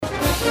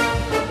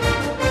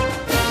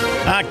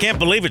I can't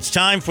believe it's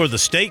time for the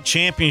state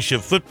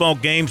championship football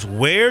games.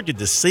 Where did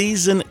the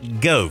season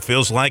go?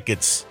 Feels like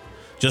it's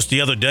just the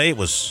other day. It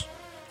was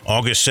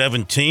August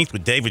 17th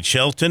with David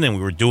Shelton, and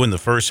we were doing the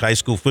first high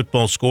school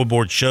football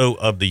scoreboard show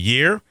of the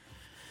year.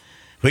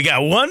 We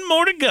got one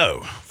more to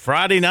go,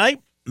 Friday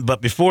night. But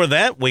before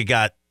that, we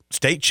got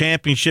state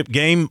championship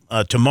game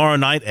tomorrow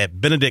night at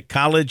Benedict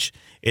College.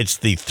 It's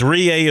the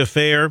 3A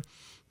affair,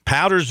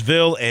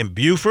 Powdersville and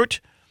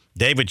Beaufort.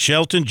 David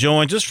Shelton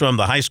joins us from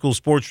the High School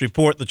Sports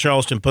Report, the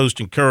Charleston Post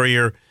and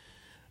Courier.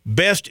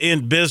 Best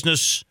in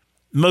business,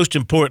 most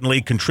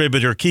importantly,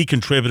 key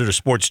contributor to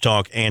Sports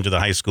Talk and to the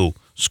high school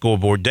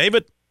scoreboard.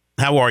 David,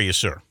 how are you,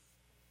 sir?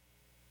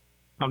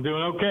 I'm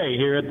doing okay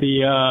here at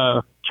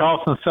the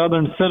Charleston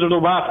Southern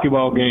Citadel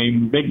basketball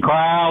game. Big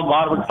crowd, a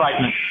lot of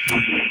excitement.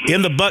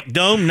 In the Buck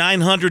Dome,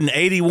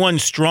 981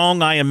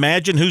 strong, I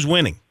imagine. Who's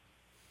winning?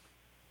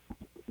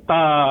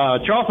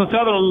 Charleston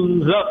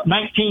Southern's up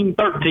 19-13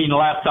 the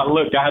last I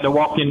looked. I had to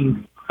walk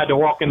in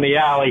the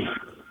alley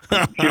to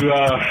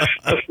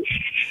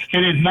it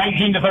is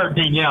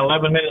 19-13. Yeah,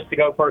 11 minutes to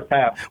go first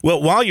half.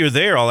 Well, while you're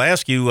there, I'll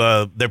ask you,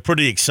 they're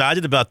pretty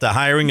excited about the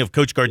hiring of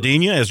Coach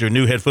Gardenia as their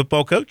new head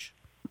football coach?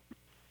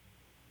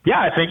 Yeah,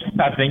 I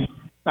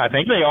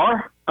think they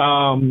are.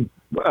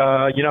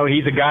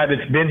 He's a guy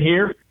that's been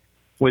here,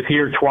 was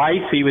here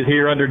twice. He was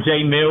here under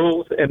Jay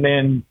Mills and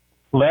then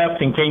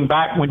left and came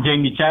back when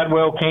Jamie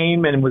Chadwell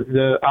came and was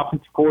the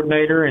offensive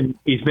coordinator, and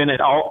he's been at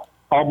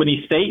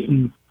Albany State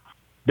and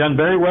done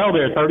very well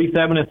there,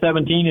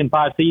 37-17 in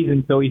 5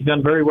 seasons, so he's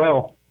done very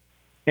well.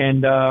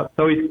 And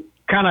so he's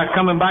kind of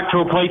coming back to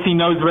a place he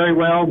knows very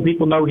well.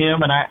 People know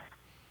him, and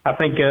I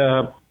think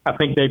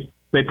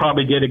they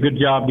probably did a good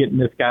job getting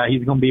this guy.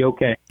 He's going to be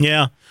okay.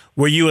 Yeah.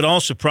 Were you at all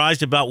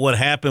surprised about what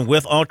happened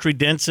with Autry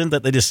Denson,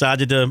 that they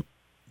decided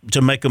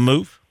to make a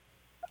move?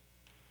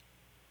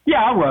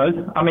 Yeah, I was.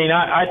 I mean,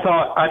 I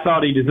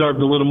thought he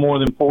deserved a little more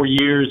than 4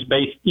 years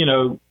based,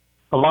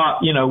 a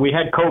lot, we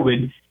had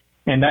COVID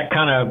and that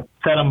kind of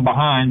set them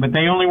behind, but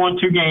they only won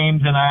 2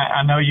 games, and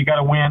I know you got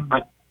to win,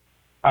 but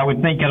I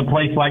would think at a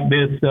place like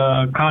this,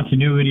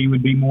 continuity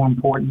would be more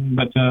important,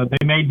 but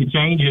they made the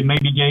change, and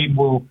maybe Gabe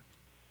will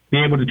be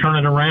able to turn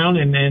it around,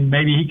 and then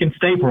maybe he can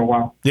stay for a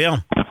while.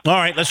 Yeah. All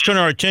right, let's turn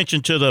our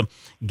attention to the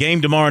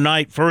game tomorrow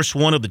night, first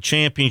one of the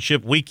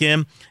championship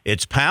weekend.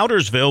 It's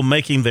Powdersville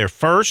making their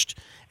first,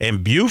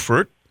 and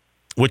Beaufort,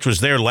 which was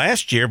there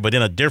last year but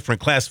in a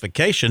different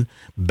classification,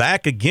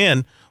 back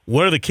again.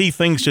 What are the key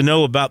things to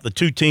know about the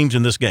two teams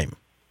in this game?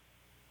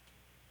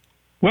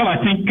 Well, I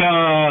think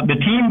the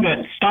team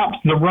that stops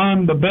the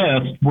run the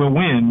best will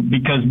win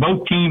because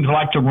both teams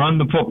like to run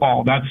the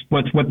football. That's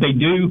what they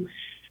do.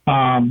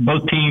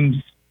 Both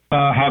teams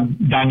have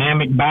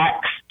dynamic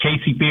backs,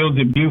 Casey Fields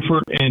at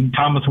Beaufort and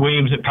Thomas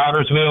Williams at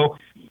Powdersville.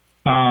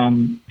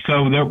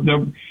 So they're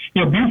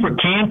Beaufort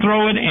can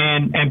throw it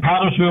and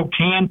Powdersville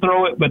can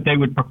throw it, but they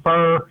would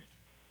prefer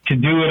to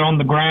do it on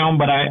the ground.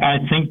 But I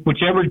think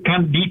whichever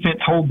kind of defense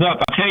holds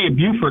up, I'll tell you,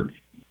 Beaufort,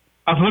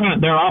 I was looking at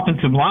their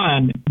offensive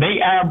line. They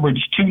average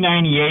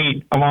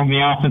 298 along the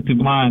offensive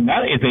line.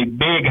 That is a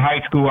big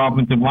high school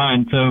offensive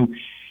line. So,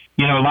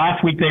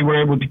 last week they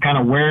were able to kind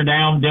of wear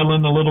down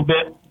Dillon a little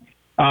bit.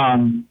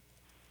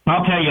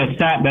 I'll tell you a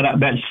stat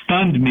that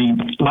stunned me.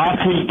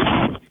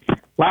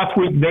 Last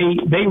week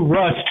they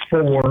rushed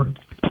for,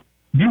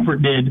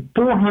 Beaufort did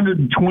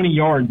 420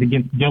 yards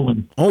against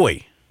Dillon.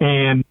 Oy.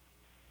 And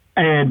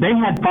they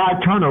had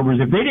 5 turnovers.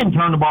 If they didn't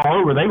turn the ball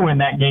over, they win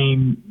that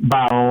game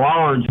by a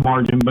large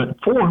margin.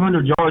 But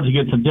 400 yards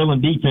against a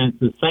Dillon defense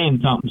is saying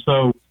something.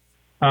 So,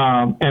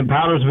 and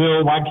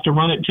Powdersville likes to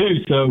run it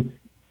too. So,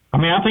 I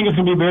mean, I think it's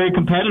going to be very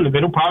competitive.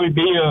 It'll probably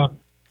be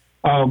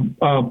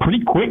a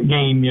pretty quick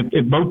game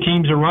if both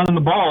teams are running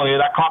the ball.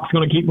 That clock's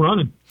going to keep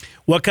running.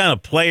 What kind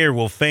of player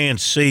will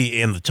fans see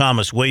in the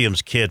Thomas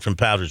Williams kid from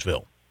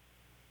Powdersville?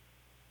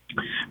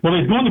 Well,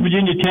 he's going to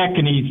Virginia Tech,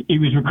 and he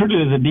was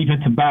recruited as a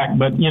defensive back.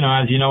 But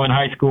as you know, in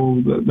high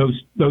school,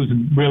 those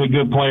really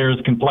good players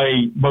can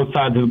play both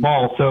sides of the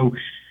ball. So,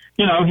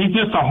 he's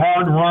just a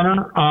hard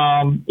runner.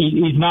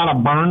 He's not a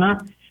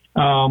burner,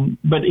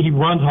 but he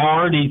runs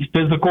hard. He's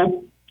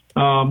physical.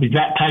 He's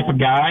that type of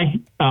guy.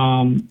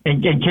 And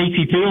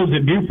Casey Fields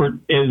at Beaufort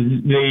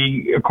is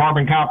the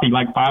carbon copy,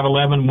 like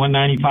 5'11",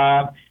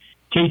 195.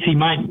 Casey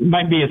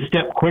might be a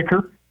step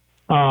quicker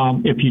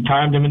if you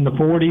timed him in the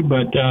 40,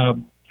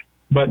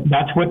 but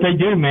that's what they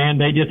do, man.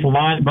 They just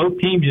both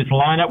teams just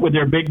line up with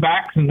their big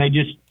backs, and they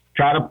just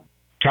try to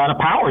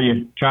power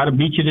you, try to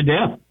beat you to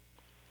death.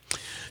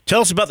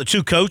 Tell us about the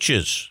two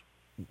coaches.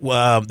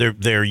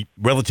 They're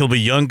relatively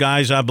young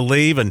guys, I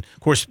believe, and of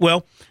course,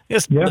 the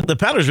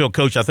Powdersville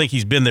coach, I think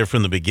he's been there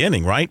from the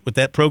beginning, right, with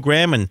that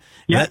program, and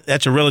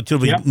that's a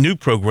relatively new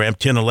program,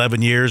 10,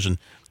 11 years, and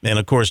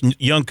of course,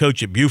 young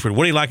coach at Beaufort.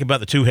 What do you like about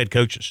the two head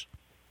coaches?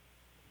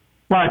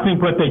 Well, I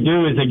think what they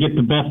do is they get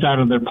the best out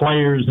of their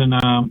players, and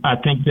I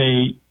think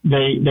they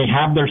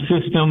have their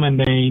system, and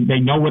they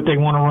know what they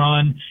want to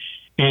run,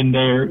 and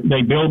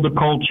they build the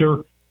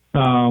culture.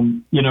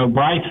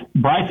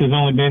 Bryce has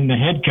only been the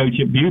head coach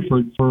at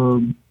Beaufort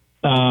for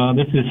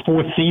this is his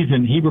fourth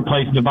season. He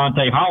replaced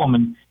Devontae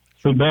Holloman,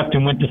 who left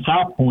and went to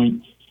South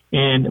Point.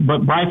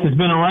 But Bryce has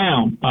been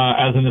around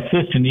as an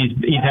assistant.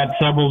 He's had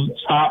several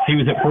stops. He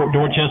was at Fort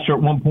Dorchester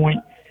at one point.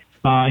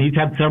 He's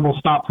had several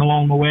stops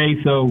along the way.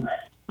 So,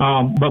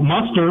 but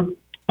Muster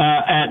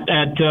at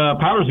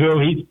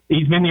Powdersville,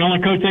 he's been the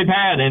only coach they've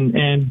had,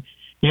 and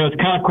it's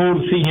kind of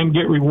cool to see him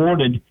get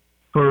rewarded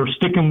for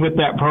sticking with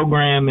that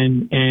program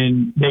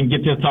and then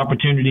get this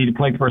opportunity to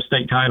play for a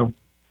state title.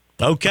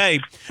 Okay,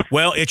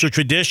 well, it's a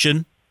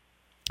tradition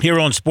here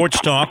on Sports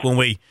Talk when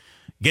we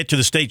get to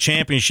the state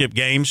championship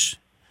games.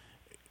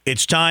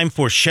 It's time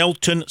for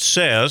Shelton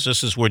Says.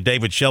 This is where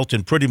David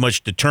Shelton pretty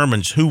much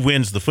determines who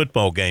wins the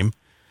football game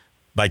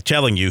by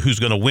telling you who's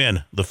going to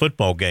win the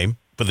football game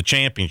for the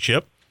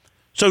championship.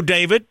 So,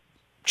 David,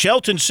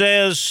 Shelton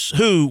says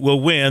who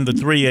will win the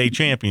 3A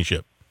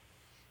championship?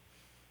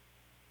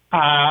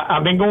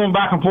 I've been going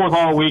back and forth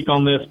all week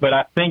on this, but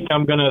I think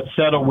I'm going to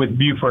settle with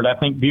Buford. I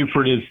think the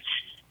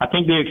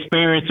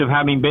experience of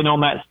having been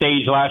on that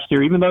stage last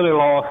year, even though they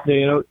lost,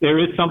 there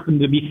is something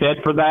to be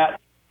said for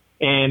that.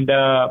 And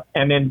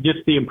then just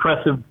the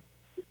impressive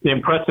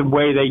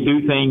way they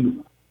do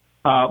things.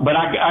 But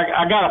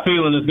I got a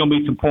feeling there's going to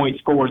be some points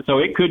scored. So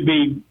it could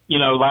be,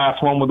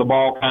 last one with the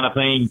ball kind of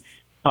thing.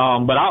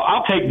 But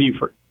I'll take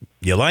Buford.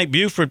 You like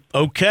Buford?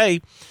 Okay.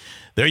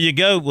 There you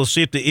go. We'll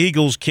see if the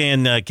Eagles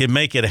can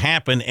make it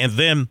happen. And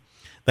then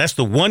that's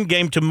the one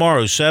game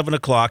tomorrow, 7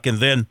 o'clock. And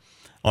then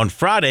on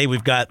Friday,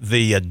 we've got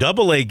the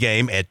AA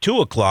game at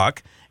 2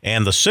 o'clock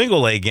and the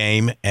single A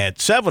game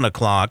at 7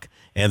 o'clock.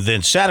 And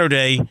then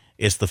Saturday,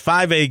 it's the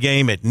 5A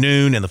game at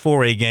noon and the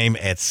 4A game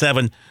at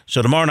 7.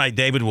 So tomorrow night,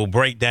 David, will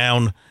break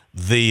down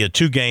the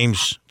two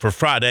games for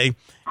Friday.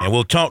 And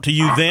we'll talk to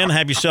you then.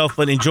 Have yourself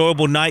an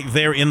enjoyable night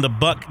there in the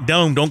Buck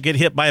Dome. Don't get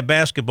hit by a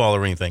basketball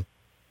or anything.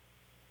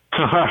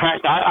 All right.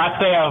 I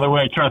stay out of the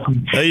way, trust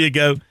me. There you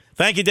go.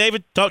 Thank you,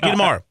 David. Talk to you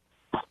tomorrow.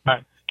 All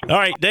right. All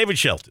right, David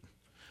Shelton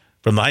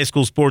from the High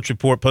School Sports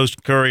Report,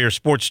 Post-Courier,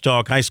 Sports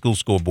Talk, High School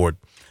Scoreboard.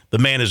 The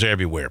man is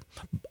everywhere.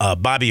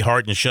 Bobby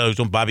Harton Shows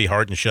on Bobby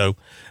Harton Show.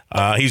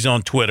 He's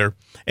on Twitter.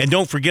 And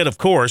don't forget, of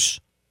course,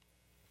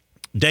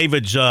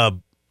 David's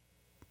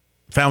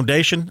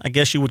foundation, I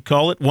guess you would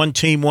call it, One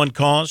Team, One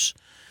Cause,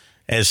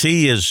 as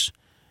he is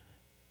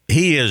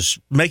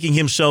making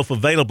himself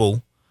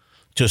available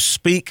to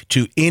speak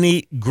to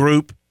any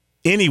group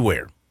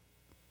anywhere.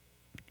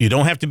 You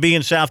don't have to be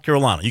in South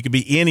Carolina. You could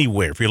be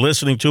anywhere. If you're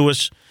listening to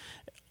us,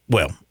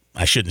 well,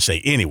 I shouldn't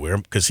say anywhere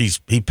because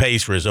he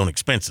pays for his own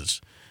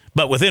expenses,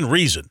 but within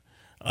reason.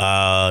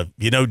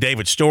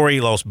 David's story,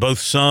 he lost both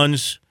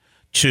sons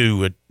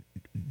to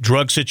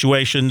drug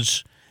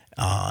situations,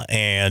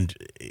 and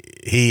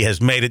he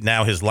has made it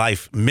now his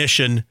life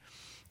mission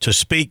to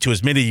speak to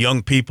as many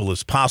young people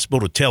as possible,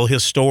 to tell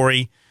his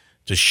story,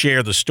 to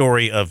share the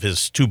story of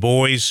his two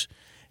boys.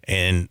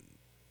 And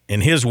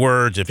in his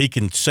words, if he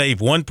can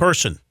save one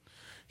person,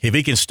 if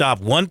he can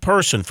stop one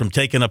person from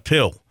taking a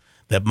pill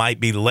that might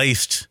be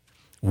laced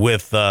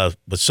with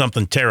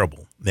something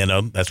terrible,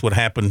 that's what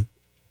happened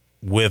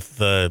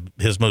with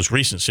his most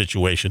recent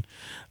situation.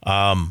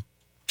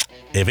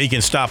 If he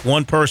can stop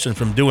one person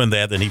from doing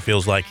that, then he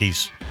feels like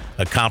he's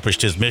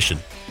accomplished his mission.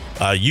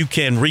 You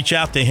can reach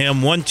out to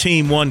him, One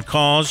Team, One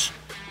Cause.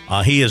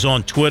 He is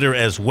on Twitter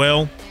as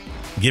well.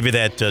 Give you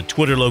that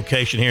Twitter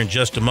location here in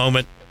just a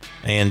moment,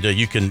 and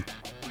you can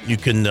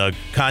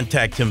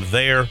contact him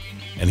there,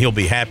 and he'll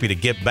be happy to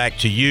get back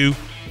to you.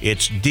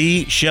 It's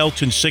D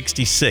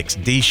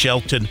Shelton66, D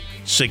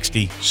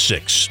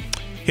Shelton66.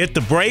 Hit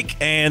the break,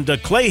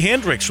 and Clay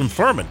Hendricks from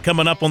Furman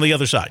coming up on the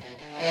other side.